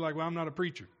some of you would be like, well, I'm not a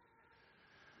preacher.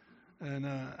 And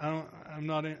I'm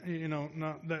not,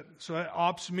 not that. So that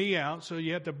opts me out, so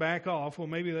you have to back off. Well,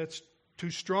 maybe that's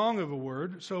too strong of a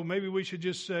word. So maybe we should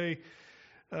just say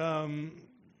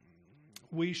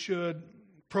we should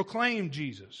proclaim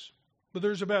Jesus. But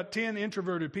there's about 10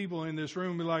 introverted people in this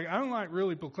room who be like, I don't like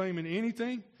really proclaiming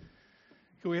anything.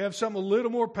 Can we have something a little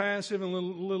more passive and a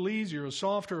little easier, a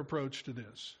softer approach to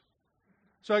this?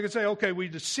 So I could say, okay, we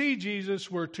to see Jesus,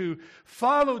 we're to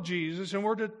follow Jesus, and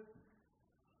we're to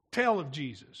tell of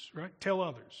Jesus, right? Tell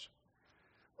others.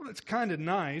 Well, that's kind of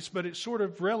nice, but it sort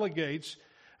of relegates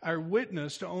our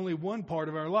witness to only one part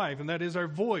of our life, and that is our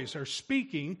voice, our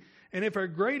speaking. And if our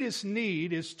greatest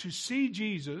need is to see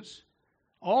Jesus,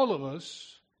 all of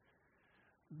us,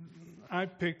 I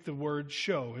picked the word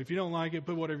show. If you don't like it,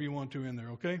 put whatever you want to in there,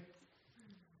 okay?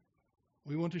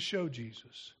 We want to show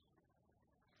Jesus.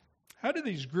 How did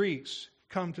these Greeks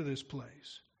come to this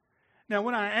place? Now,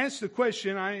 when I ask the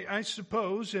question, I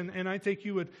suppose, and I think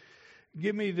you would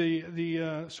give me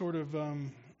the sort of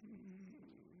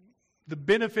the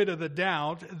benefit of the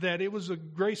doubt that it was the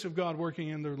grace of God working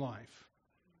in their life.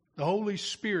 The Holy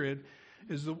Spirit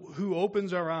is who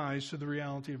opens our eyes to the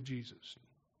reality of Jesus.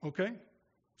 Okay?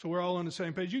 So we're all on the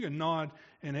same page. You can nod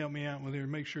and help me out with here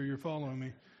and make sure you're following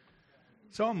me.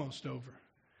 It's almost over.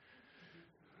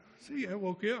 See, I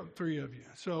woke you up, 3 of you.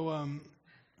 So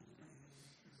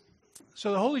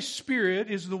the Holy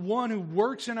Spirit is the one who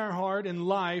works in our heart and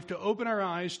life to open our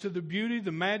eyes to the beauty,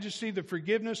 the majesty, the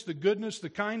forgiveness, the goodness,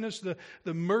 the kindness,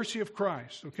 the mercy of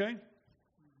Christ. Okay?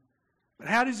 But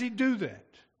how does He do that?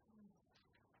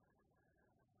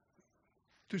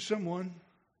 Through someone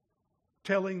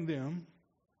telling them,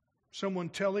 someone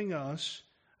telling us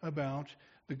about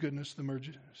the goodness, the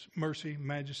mercy,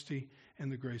 majesty,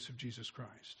 and the grace of Jesus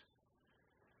Christ.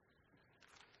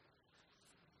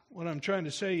 What I'm trying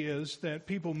to say is that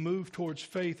people move towards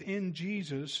faith in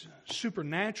Jesus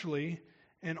supernaturally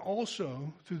and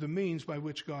also through the means by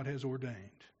which God has ordained.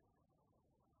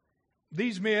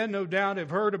 These men, no doubt, have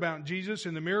heard about Jesus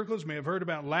and the miracles, may have heard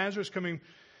about Lazarus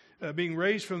being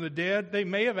raised from the dead. They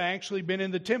may have actually been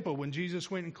in the temple when Jesus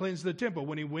went and cleansed the temple.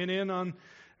 When He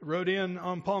rode in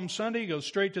on Palm Sunday, He goes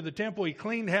straight to the temple. He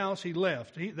cleaned house. He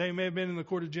left. They may have been in the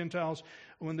court of Gentiles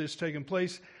when this taken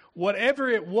place. Whatever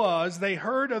it was, they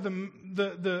heard of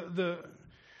the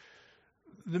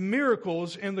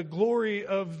miracles and the glory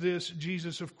of this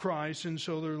Jesus of Christ, and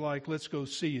so they're like, let's go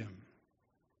see Him.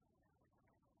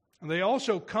 And they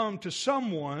also come to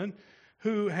someone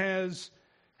who has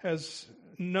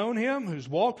known Him, who's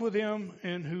walked with Him,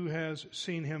 and who has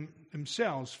seen Him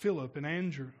themselves, Philip and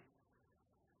Andrew.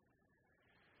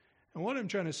 And what I'm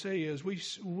trying to say is,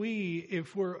 if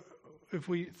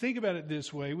we think about it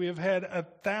this way, we have had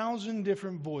 1,000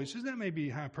 different voices. That may be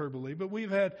hyperbole, but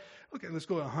we've had, okay, let's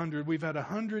go 100. We've had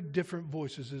 100 different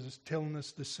voices telling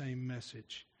us the same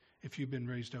message if you've been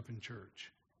raised up in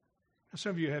church. Now,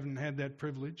 some of you haven't had that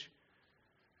privilege.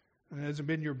 It hasn't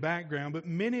been your background, but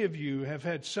many of you have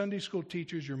had Sunday school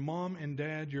teachers, your mom and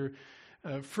dad, your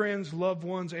friends, loved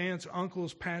ones, aunts,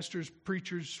 uncles, pastors,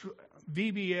 preachers,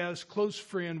 VBS, close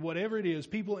friend, whatever it is,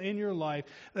 people in your life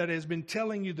that has been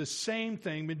telling you the same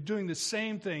thing, been doing the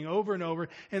same thing over and over,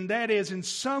 and that is in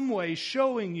some way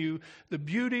showing you the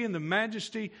beauty and the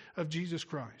majesty of Jesus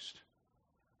Christ.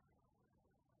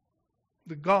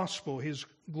 The gospel, His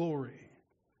glory.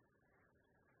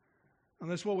 And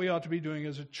that's what we ought to be doing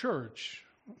as a church.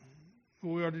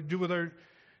 what we ought to do with our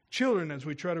children as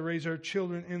we try to raise our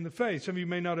children in the faith. Some of you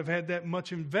may not have had that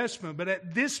much investment, but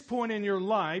at this point in your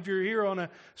life, you're here on a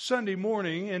Sunday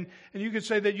morning, and you could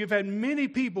say that you've had many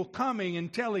people coming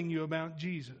and telling you about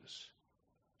Jesus,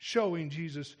 showing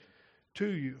Jesus to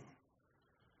you.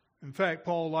 In fact,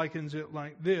 Paul likens it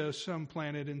like this: some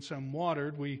planted and some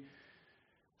watered. We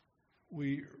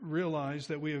realize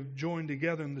that we have joined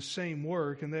together in the same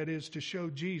work, and that is to show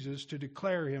Jesus, to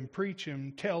declare Him, preach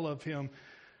Him, tell of Him,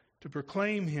 to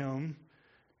proclaim Him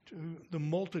to the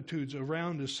multitudes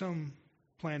around us. Some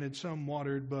planted, some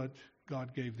watered, but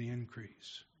God gave the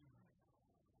increase.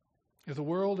 If the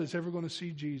world is ever going to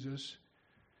see Jesus,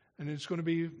 and it's going to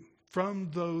be from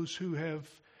those who have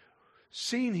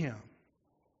seen Him,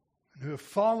 and who have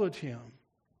followed Him,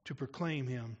 to proclaim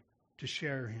Him, to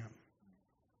share Him.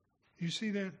 You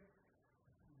see that?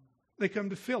 They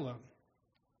come to Philip,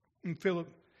 and Philip,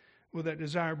 with that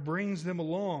desire, brings them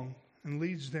along and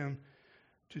leads them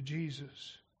to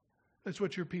Jesus. That's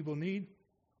what your people need.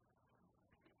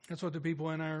 That's what the people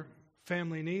in our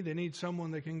family need. They need someone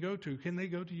they can go to. Can they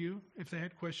go to you if they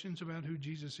had questions about who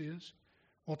Jesus is,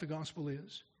 what the gospel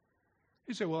is?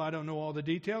 You say, well, I don't know all the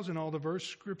details and all the verse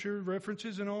scripture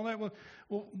references and all that.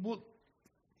 Well,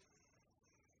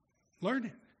 learn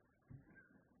it.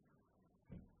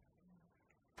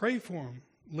 Pray for them.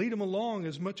 Lead them along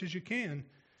as much as you can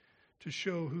to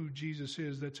show who Jesus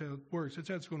is. That's how it works. That's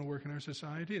how it's going to work in our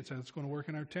society. It's how it's going to work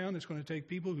in our town. It's going to take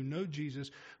people who know Jesus,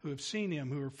 who have seen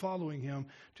Him, who are following Him,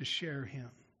 to share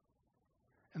Him.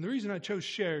 And the reason I chose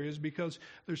share is because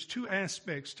there's two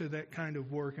aspects to that kind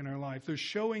of work in our life. There's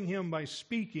showing Him by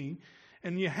speaking,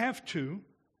 and you have to.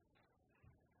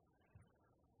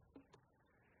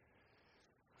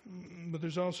 But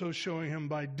there's also showing Him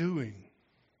by doing.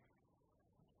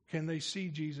 Can they see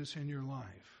Jesus in your life?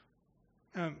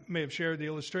 I may have shared the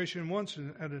illustration once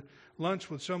at a lunch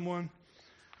with someone.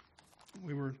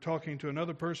 We were talking to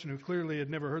another person who clearly had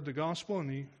never heard the gospel, and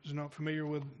he was not familiar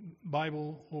with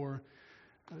Bible or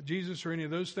Jesus or any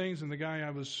of those things. And the guy I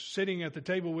was sitting at the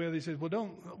table with, he said,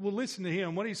 we'll listen to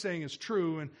him. What he's saying is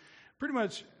true. And pretty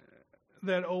much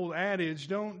that old adage,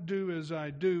 don't do as I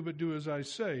do, but do as I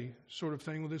say, sort of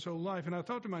thing with this whole life. And I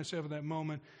thought to myself at that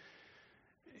moment,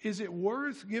 is it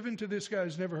worth giving to this guy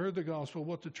who's never heard the gospel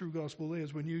what the true gospel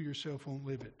is when you yourself won't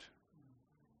live it?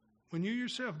 When you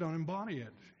yourself don't embody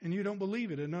it and you don't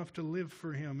believe it enough to live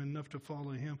for Him, enough to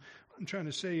follow Him. What I'm trying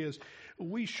to say is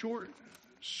we short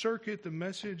circuit the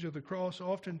message of the cross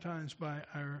oftentimes by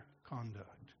our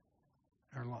conduct,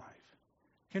 our life.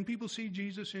 Can people see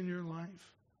Jesus in your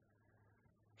life?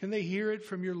 Can they hear it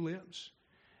from your lips?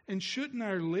 And shouldn't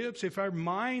our lips, if our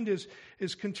mind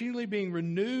is continually being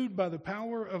renewed by the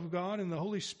power of God and the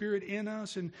Holy Spirit in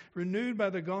us and renewed by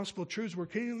the gospel truths, we're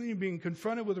continually being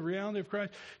confronted with the reality of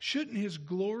Christ, shouldn't His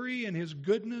glory and His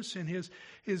goodness and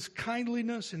His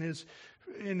kindliness and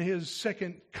His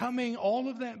second coming, all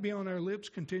of that be on our lips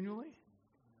continually?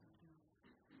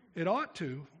 It ought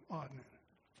to, oughtn't it?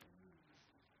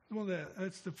 Well,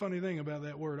 that's the funny thing about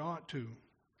that word, ought to.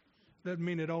 Doesn't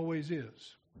mean it always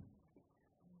is.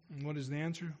 And what is the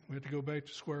answer? We have to go back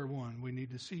to square one. We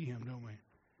need to see Him, don't we?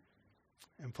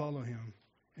 And follow Him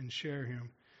and share Him.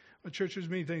 Well, church, there's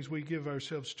many things we give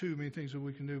ourselves to, many things that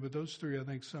we can do, but those three, I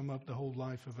think, sum up the whole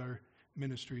life of our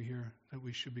ministry here that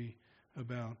we should be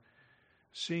about.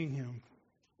 Seeing Him,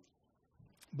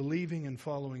 believing and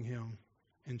following Him,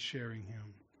 and sharing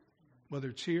Him. Whether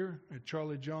it's here at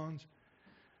Charlie John's,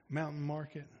 Mountain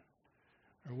Market,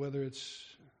 or whether it's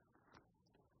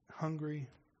Hungary,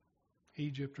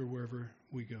 Egypt, or wherever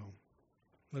we go.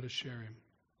 Let us share Him.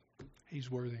 He's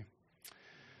worthy.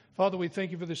 Father, we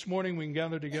thank You for this morning. We can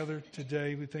gather together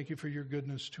today. We thank You for Your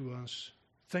goodness to us.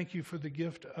 Thank You for the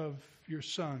gift of Your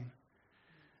Son.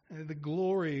 The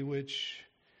glory which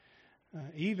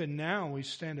even now we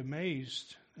stand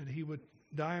amazed that He would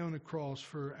die on a cross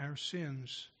for our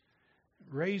sins,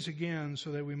 raise again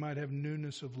so that we might have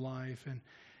newness of life,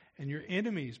 and Your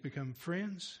enemies become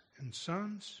friends and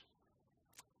sons.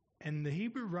 And the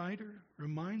Hebrew writer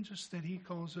reminds us that he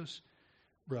calls us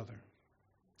brother.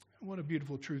 What a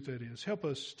beautiful truth that is. Help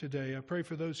us today. I pray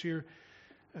for those here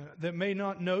that may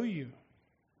not know You,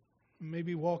 may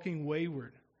be walking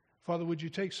wayward. Father, would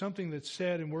You take something that's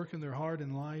said and work in their heart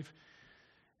and life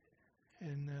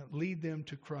and lead them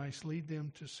to Christ, lead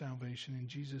them to salvation. In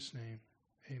Jesus' name,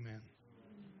 amen.